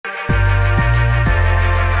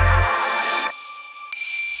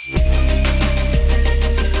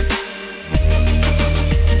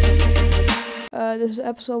this is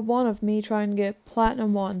episode 1 of me trying to get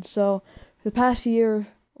Platinum 1. So, for the past year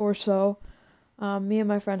or so, me and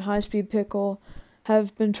my friend High Speed Pickle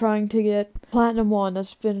have been trying to get Platinum 1.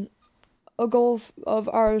 That's been a goal of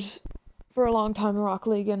ours for a long time in Rocket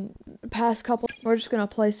League. And the past couple, we're just going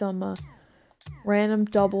to play some random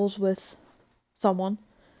doubles with someone.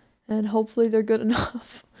 And hopefully they're good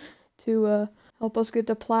enough to help us get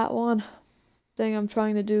to Plat 1. Thing I'm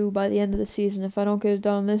trying to do by the end of the season. If I don't get it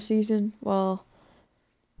done this season, well,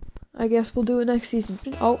 I guess we'll do it next season.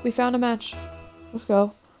 Oh, we found a match. Let's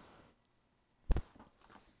go.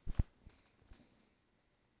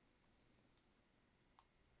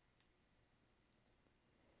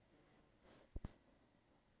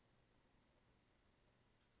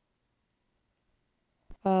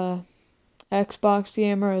 Xbox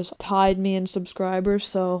Gamer has tied me in subscribers,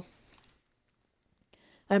 so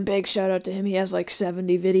and big shout out to him. He has like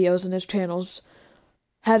 70 videos and his channel's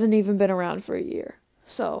hasn't even been around for a year.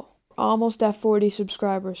 So, almost at 40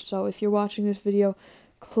 subscribers. So, if you're watching this video,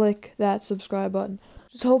 click that subscribe button.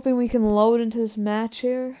 Just hoping we can load into this match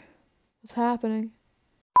here. What's happening?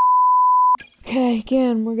 Okay,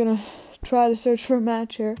 again, we're gonna try to search for a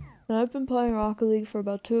match here. Now, I've been playing Rocket League for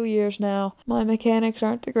about 2 years now. My mechanics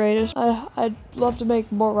aren't the greatest. I'd love to make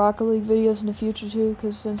more Rocket League videos in the future too,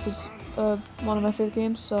 because since it's one of my favorite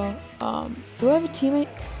games. So, do I have a teammate?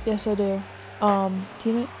 Yes, I do.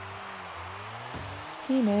 Teammate?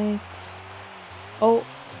 Teammate. Oh.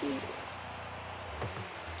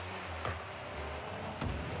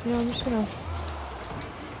 You know, I'm just gonna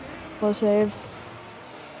flow save.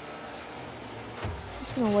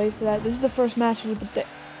 Just gonna wait for that. This is the first match of the day.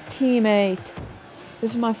 Teammate.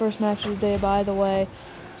 This is my first match of the day, by the way.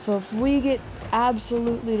 So if we get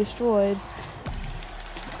absolutely destroyed,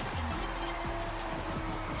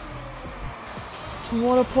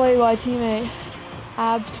 what a play by teammate.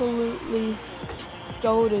 Absolutely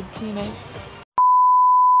goated teammate.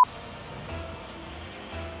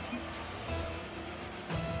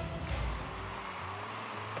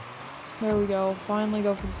 There we go. Finally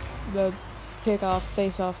go for the kickoff,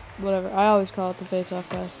 face-off, whatever. I always call it the face-off,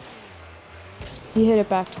 guys. He hit it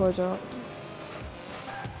back towards our...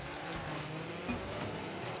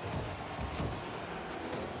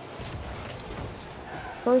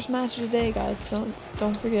 First match of the day, guys.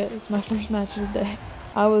 Don't forget, it's my first match of the day.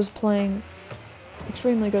 I was playing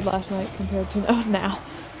extremely good last night compared to now.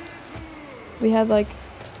 We had like,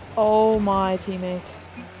 oh my teammate.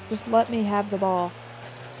 Just let me have the ball.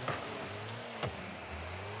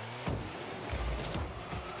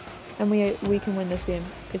 And we can win this game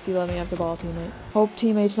if you let me have the ball, teammate. Hope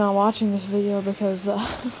teammate's not watching this video because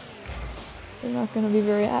they're not gonna be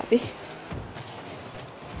very happy.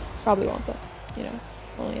 Probably won't though, you know.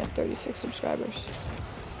 Only have 36 subscribers.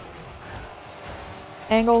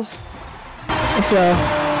 Angles. Let's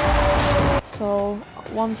go. So,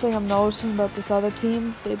 one thing I'm noticing about this other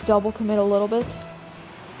team, they double commit a little bit.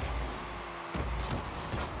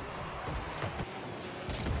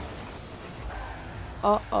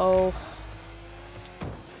 Uh-oh.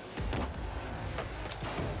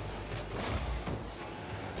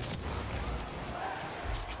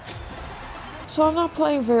 So I'm not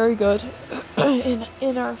playing very good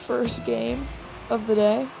in our first game of the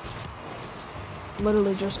day.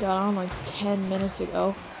 Literally just got on like 10 minutes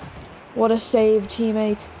ago. What a save,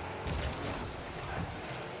 teammate.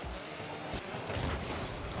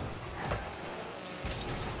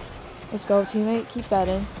 Let's go, teammate. Keep that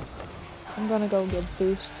in. I'm gonna go get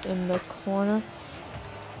boost in the corner.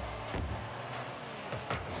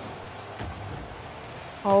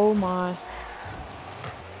 Oh my.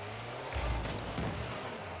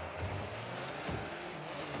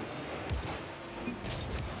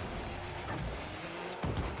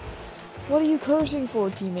 What are you cursing for,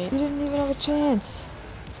 teammate? You didn't even have a chance.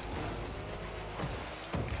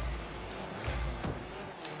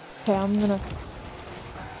 Okay,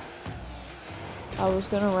 I was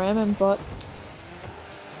gonna ram him, but...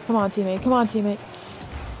 Come on, teammate. Come on, teammate.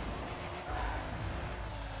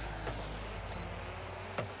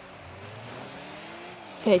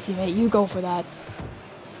 Okay, teammate, you go for that.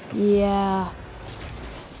 Yeah.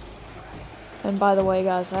 And by the way,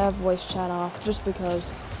 guys, I have voice chat off just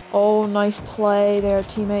because... Oh, nice play there,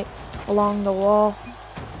 teammate, along the wall.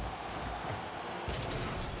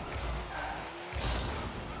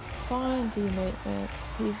 It's fine, teammate, man.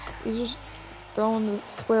 He's just throwing the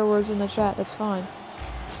swear words in the chat. That's fine.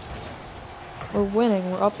 We're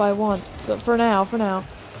winning. We're up by 1. So for now.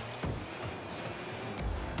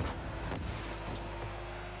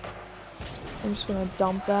 I'm just gonna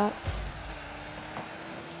dump that.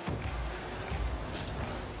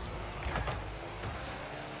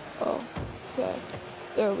 Oh, okay.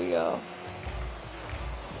 There we go.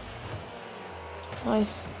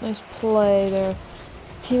 Nice play there.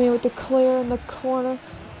 Teammate with the clear in the corner.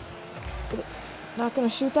 Not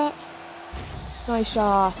gonna shoot that? Nice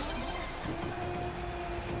shot.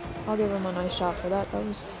 I'll give him a nice shot for that. That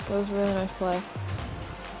was a really nice play.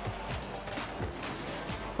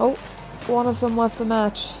 Oh, one of them left the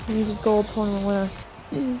match. He's a gold tournament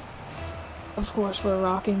winner. Of course, we're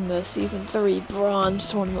rocking the Season 3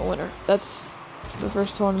 bronze tournament winner. That's the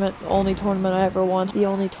first tournament, the only tournament I ever won. The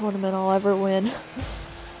only tournament I'll ever win.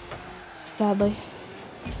 Sadly.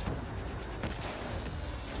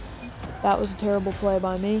 That was a terrible play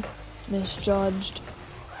by me. Misjudged.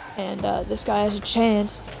 And this guy has a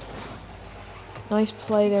chance. Nice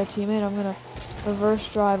play there, teammate. I'm gonna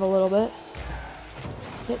reverse drive a little bit.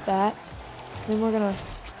 Hit that. Then we're gonna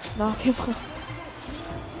knock him off.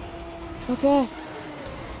 Okay.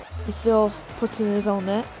 He still puts it in his own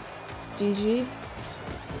net. GG.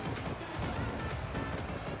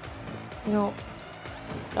 You know,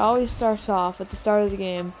 it always starts off at the start of the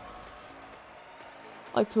game.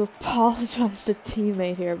 I'd like to apologize to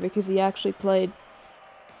teammate here because he actually played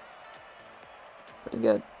pretty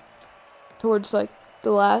good. Towards like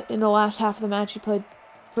in the last half of the match, he played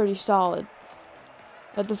pretty solid.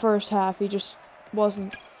 At the first half, he just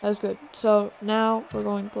wasn't as good. So now we're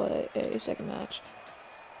going to play a second match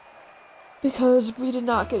because we did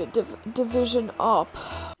not get a division up,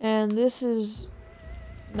 and this is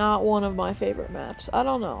not one of my favorite maps. I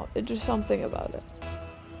don't know. It's just something about it.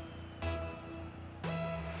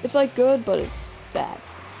 It's like good, but it's bad.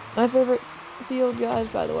 My favorite field, guys,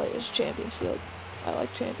 by the way, is Champions Field. I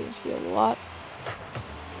like Champions Field a lot.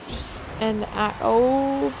 And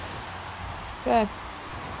oh, okay.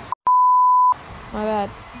 My bad.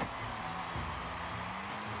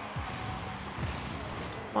 It's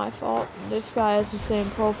my fault. This guy has the same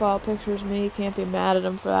profile picture as me. Can't be mad at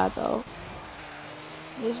him for that, though.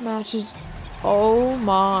 This match is... oh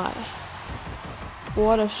my.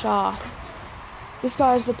 What a shot. This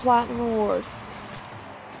guy has the Platinum Award.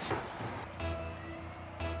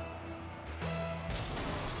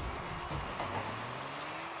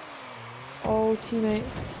 Oh, teammate.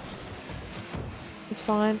 It's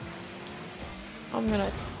fine. I'm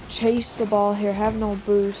gonna chase the ball here, have no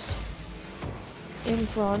boost. In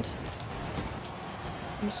front.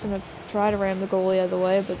 I'm just gonna try to ram the goalie out of the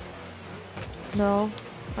way, but no,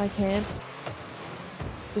 I can't.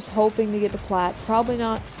 Just hoping to get the plat. Probably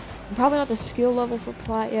not the skill level for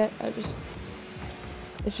plat yet.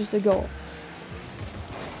 It's just a goal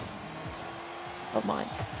of mine.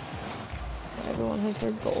 Everyone has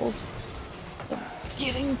their goals. But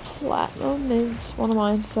getting platinum is one of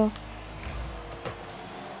mine, so.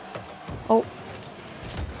 Oh.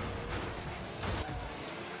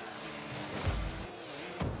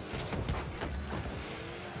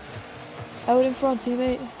 Out in front,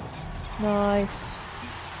 teammate. Nice.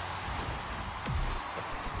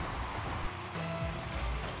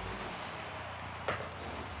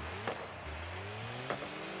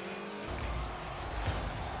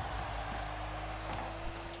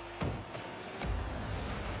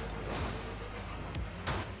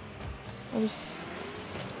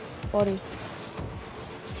 Buddy,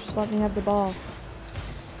 just let me have the ball.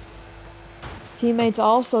 Teammates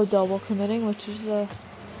also double committing, which is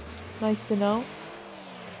nice to know.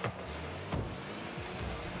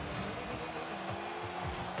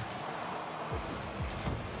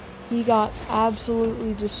 He got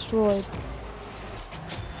absolutely destroyed.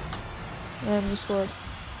 And we scored.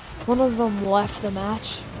 One of them left the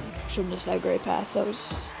match. Shouldn't have said great pass. That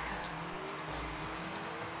was...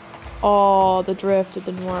 oh, the drift, it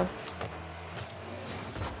didn't work.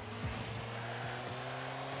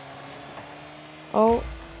 Oh,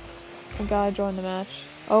 a guy joined the match.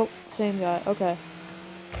 Oh, same guy, okay.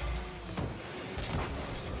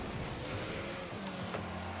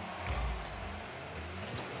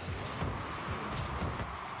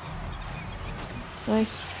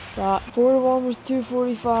 Nice shot. 4-1 was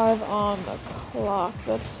 2:45 on the clock.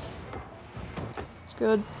 That's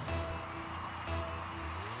good.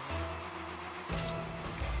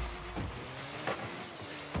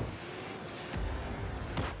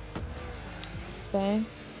 Bang.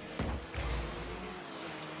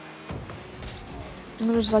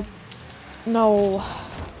 I'm just like, no.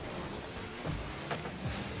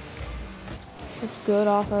 It's good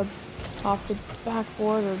off the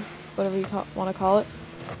backboard or whatever you want to call it.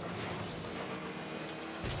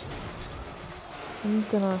 I'm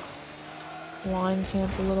gonna line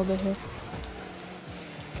camp a little bit here.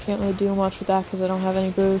 Can't really do much with that because I don't have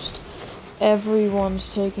any boost. Everyone's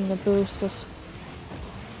taking the boost.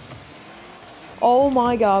 Oh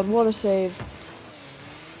my god, what a save.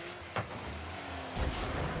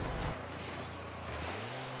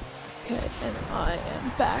 Okay, and I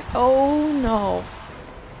am back. Oh no.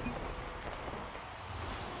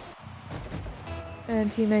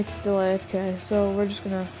 And teammate's still AFK, so we're just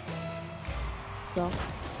gonna go.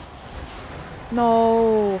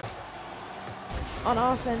 No. On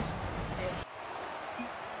offense.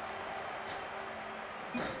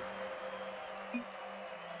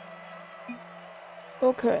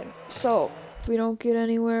 Okay, so we don't get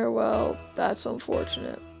anywhere. Well, that's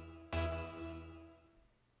unfortunate.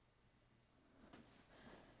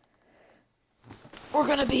 We're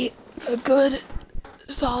gonna be a good,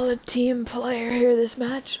 solid team player here this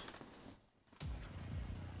match.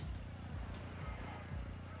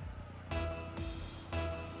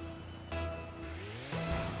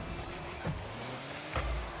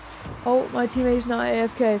 Oh, my teammate's not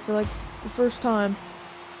AFK for like the first time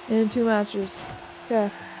in 2 matches. Okay.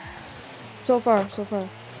 So far.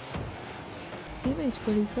 Teammate's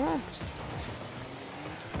pretty cracked.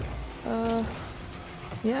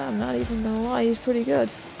 Yeah, I'm not even gonna lie, he's pretty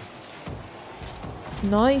good.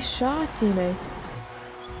 Nice shot, teammate.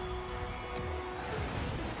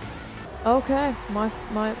 Okay, my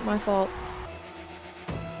fault.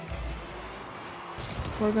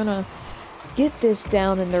 We're gonna get this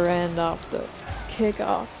down in their end off the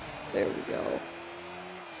kickoff. There we go.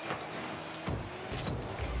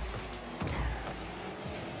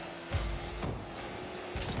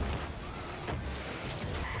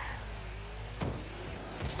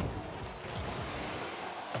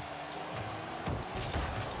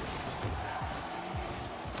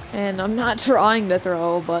 And I'm not trying to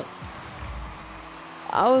throw, but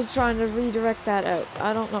I was trying to redirect that out.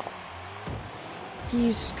 I don't know.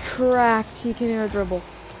 He's cracked. He can air dribble.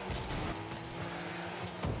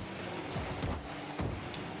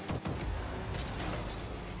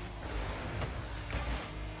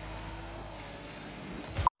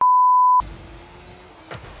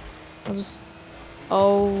 I'll just...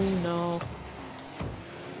 Oh no.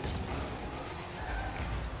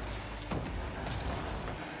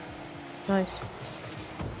 Nice.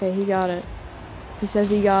 Okay, he got it. He says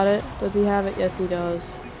he got it. Does he have it? Yes, he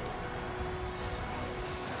does.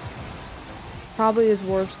 Probably his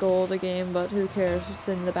worst goal of the game, but who cares? It's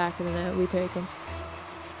in the back of the net. We take him.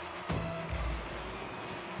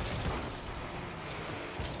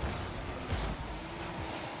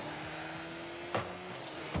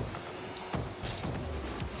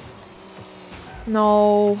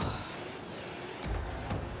 No.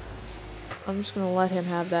 I'm just gonna let him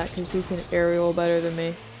have that because he can aerial better than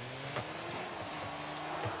me.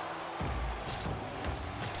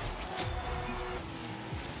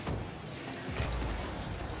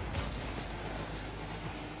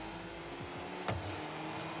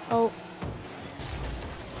 Oh.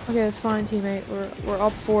 Okay, that's fine, teammate. We're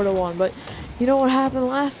up 4-1, but you know what happened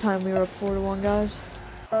last time we were up 4-1, guys?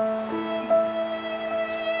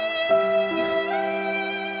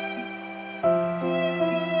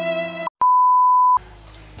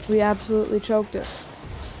 We absolutely choked it.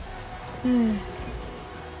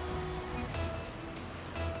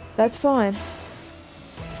 That's fine.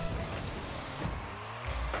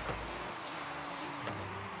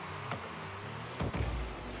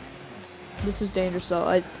 This is dangerous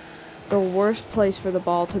though. The worst place for the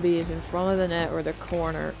ball to be is in front of the net or the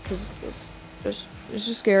corner, because it's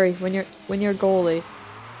just scary when you're a goalie.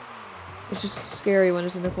 It's just scary when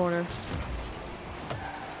it's in the corner.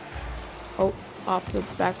 Oh, off the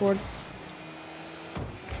backboard.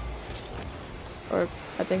 Or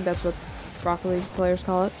I think that's what Rocket League players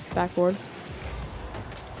call it, backboard.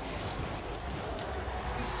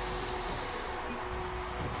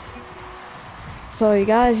 So you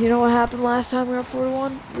guys, you know what happened last time we were up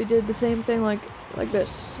 4-1? We did the same thing like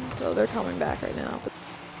this. So they're coming back right now. But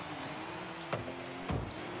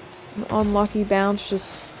an unlucky bounce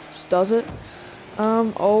just does it.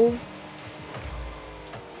 Oh.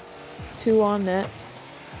 2 on net.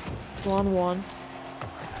 1-1.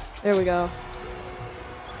 There we go.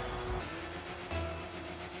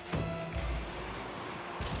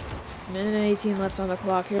 Minute and 18 left on the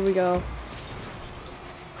clock. Here we go.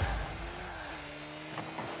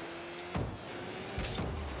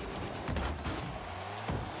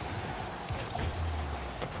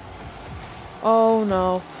 Oh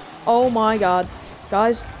no. Oh my god.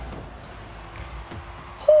 Guys.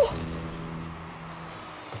 Whew.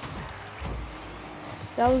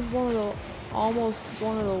 That was almost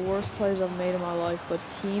one of the worst plays I've made in my life, but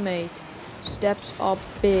teammate steps up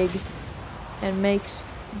big and makes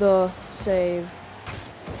the save.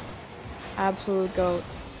 Absolute GOAT.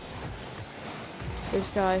 This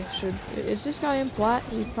guy should... Is this guy in plat?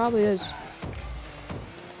 He probably is.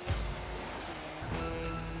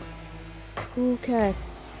 Okay.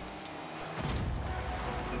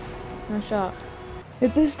 Nice shot.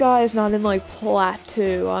 If this guy is not in like Plat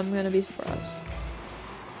 2, I'm gonna be surprised.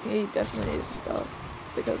 He definitely needs to go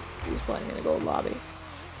because he's playing in a gold lobby.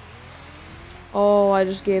 Oh, I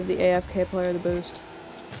just gave the AFK player the boost.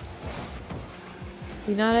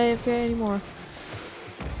 He's not AFK anymore.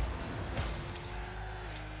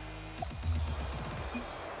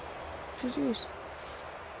 Jeez.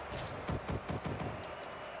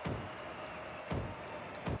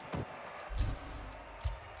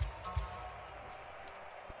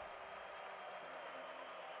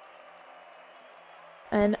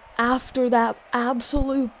 And after that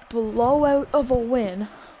absolute blowout of a win,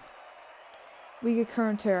 we get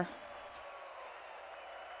current tier.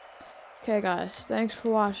 Okay guys, thanks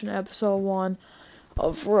for watching episode 1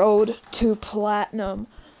 of Road to Platinum.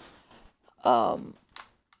 Don't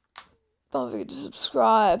forget to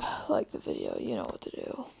subscribe, like the video, you know what to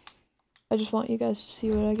do. I just want you guys to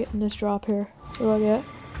see what I get in this drop here. What do I get?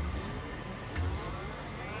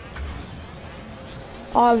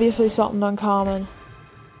 Obviously something uncommon.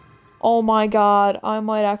 Oh my god, I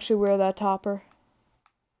might actually wear that topper.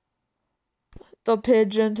 The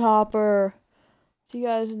pigeon topper. See you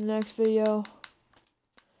guys in the next video.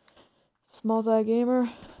 Multi Gamer,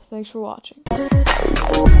 thanks for watching.